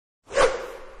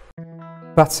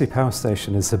Battersea Power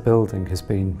Station as a building has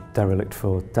been derelict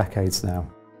for decades now.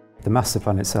 The master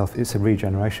plan itself is a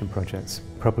regeneration project,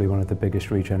 probably one of the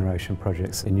biggest regeneration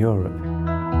projects in Europe.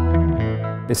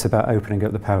 It's about opening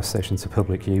up the power station to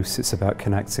public use, it's about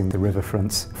connecting the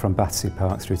riverfront from Battersea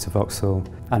Park through to Vauxhall,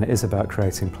 and it is about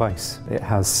creating place. It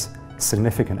has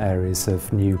significant areas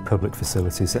of new public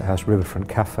facilities. It has riverfront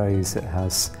cafes, it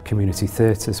has community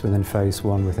theatres within phase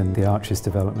one, within the Arches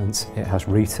development. It has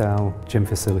retail, gym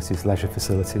facilities, leisure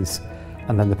facilities,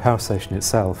 and then the power station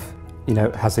itself,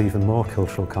 has even more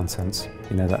cultural content,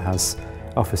 that has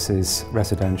offices,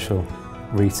 residential,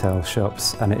 retail,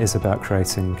 shops, and it is about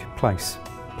creating place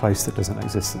that doesn't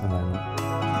exist at the moment.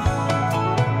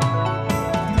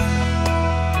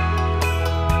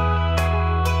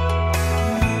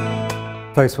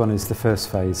 Phase one is the first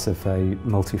phase of a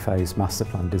multi-phase master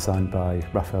plan designed by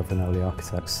Raphael Vinoli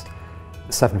Architects.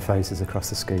 7 phases across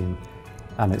the scheme,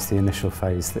 and it's the initial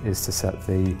phase that is to set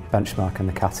the benchmark and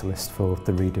the catalyst for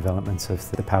the redevelopment of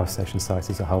the power station site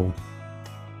as a whole.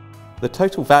 The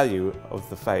total value of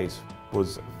the phase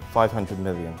was 500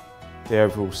 million. The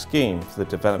overall scheme for the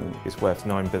development is worth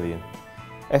 9 billion.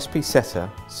 SP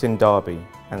Setter, Sindh Darby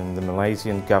and the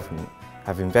Malaysian government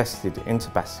have invested into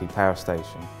Battersea Power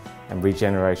Station and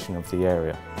regeneration of the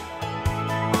area.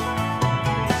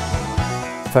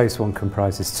 Phase 1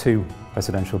 comprises 2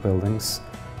 residential buildings,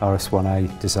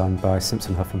 RS1A designed by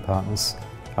SimpsonHaugh and Partners,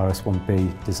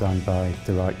 RS1B designed by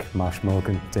De Rijk Marsh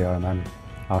Morgan, B1M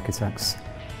Architects.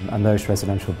 And those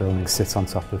residential buildings sit on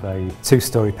top of a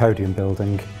 2-storey podium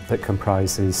building that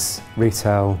comprises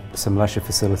retail, some leisure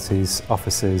facilities,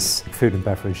 offices, food and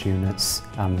beverage units,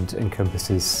 and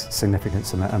encompasses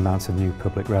significant amounts of new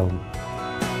public realm.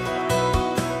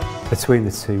 Between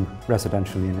the 2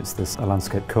 residential units there's a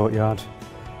landscape courtyard,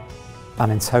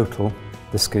 and in total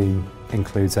the scheme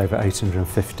includes over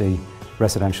 850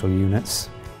 residential units.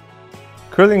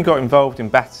 Carillion got involved in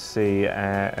Battersea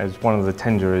as one of the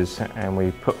tenderers, and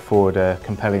we put forward a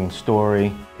compelling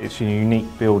story. It's a unique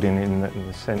building in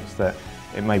the sense that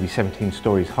it may be 17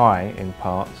 stories high in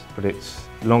parts, but it's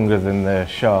longer than the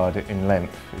Shard in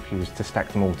length if you was to stack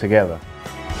them all together.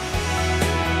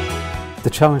 The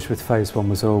challenge with phase 1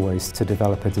 was always to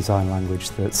develop a design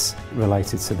language that's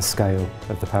related to the scale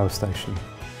of the power station.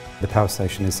 The power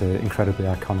station is an incredibly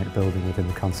iconic building within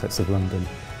the context of London.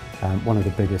 One of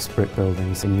the biggest brick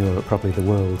buildings in Europe, probably the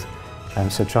world.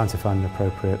 So trying to find an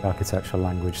appropriate architectural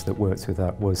language that worked with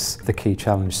that was the key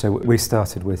challenge. So we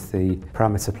started with the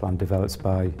parameter plan developed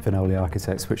by Vinoli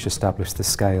Architects, which established the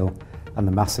scale and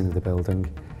the massing of the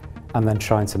building, and then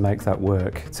trying to make that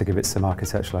work to give it some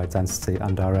architectural identity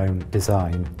and our own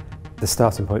design. The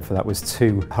starting point for that was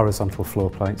 2 horizontal floor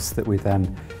plates that we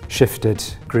then shifted,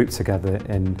 grouped together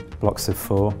in blocks of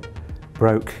 4,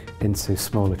 broke into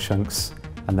smaller chunks,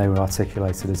 and they were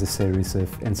articulated as a series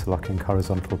of interlocking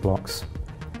horizontal blocks.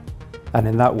 And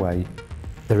in that way,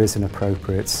 there is an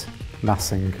appropriate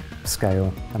massing,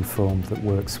 scale and form that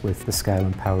works with the scale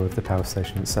and power of the power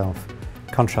station itself.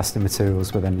 Contrasting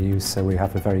materials were then used, so we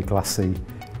have a very glassy,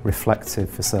 reflective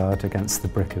facade against the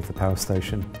brick of the power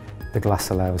station. The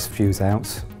glass allows fuse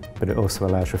out, but it also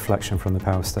allows reflection from the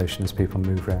power station as people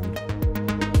move around.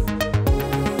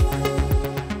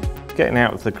 Getting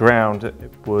out of the ground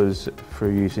was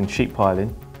through using sheet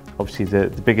piling. Obviously the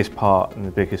biggest part and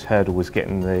the biggest hurdle was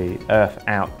getting the earth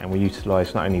out, and we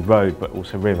utilised not only road but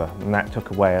also river, and that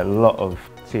took away a lot of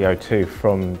CO2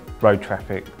 from road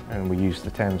traffic, and we used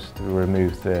the Thames to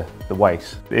remove the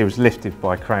waste. It was lifted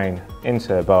by crane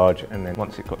into a barge, and then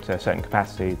once it got to a certain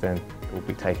capacity then it will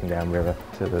be taken down river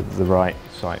to the right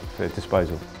site for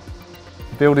disposal.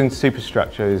 The building's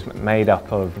superstructure is made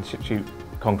up of in situ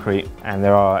concrete, and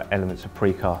there are elements of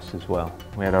precast as well.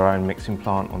 We had our own mixing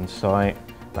plant on site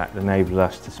that enabled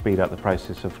us to speed up the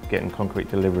process of getting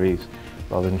concrete deliveries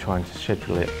rather than trying to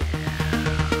schedule it.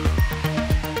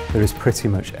 There is pretty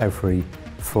much every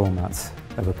format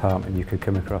of apartment you could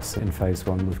come across in phase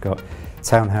 1. We've got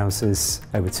townhouses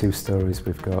over 2 stories,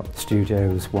 we've got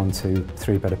studios, 1, 2,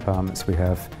 3-bed apartments, we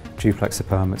have duplex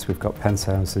apartments, we've got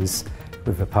penthouses,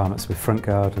 we've apartments with front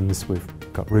gardens,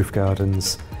 we've got roof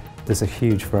gardens. There's a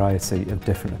huge variety of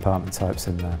different apartment types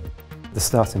in there. The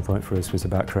starting point for us was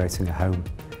about creating a home.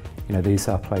 These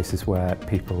are places where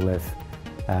people live,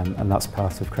 and that's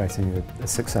part of creating a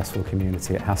successful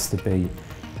community. It has to be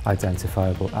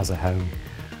identifiable as a home.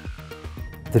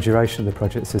 The duration of the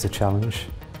project is a challenge.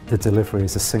 The delivery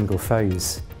as a single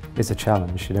phase is a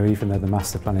challenge. Even though the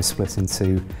master plan is split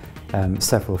into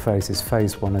several phases,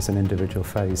 phase 1 as an individual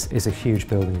phase is a huge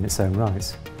building in its own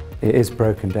right. It is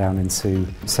broken down into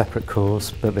separate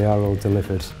cores, but they are all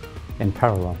delivered in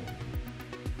parallel.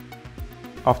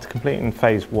 After completing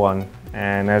phase 1,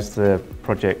 and as the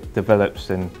project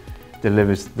develops and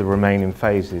delivers the remaining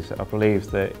phases, I believe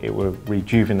that it will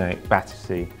rejuvenate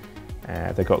Battersea.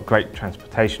 They've got great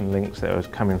transportation links that are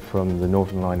coming from the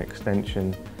Northern Line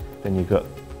extension. Then you've got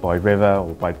by river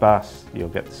or by bus, you'll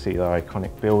get to see the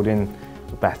iconic building,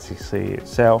 the Battersea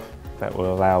itself. That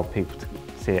will allow people to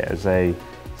see it as a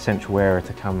central area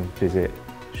to come visit,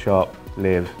 shop,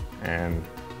 live and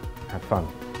have fun.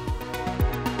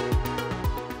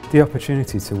 The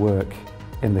opportunity to work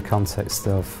in the context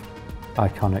of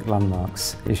iconic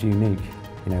landmarks is unique.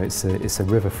 You know, it's a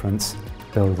riverfront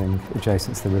building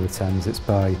adjacent to the River Thames. It's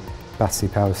by Battersea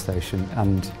Power Station,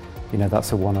 and you know,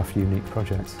 that's a one-off unique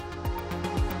project.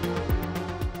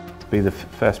 To be the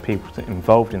first people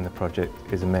involved in the project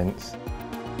is immense.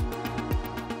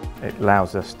 It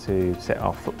allows us to set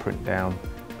our footprint down,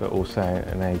 but also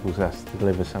enables us to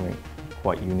deliver something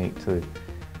quite unique to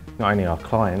not only our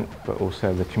client, but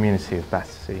also the community of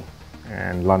Battersea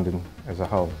and London as a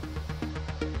whole.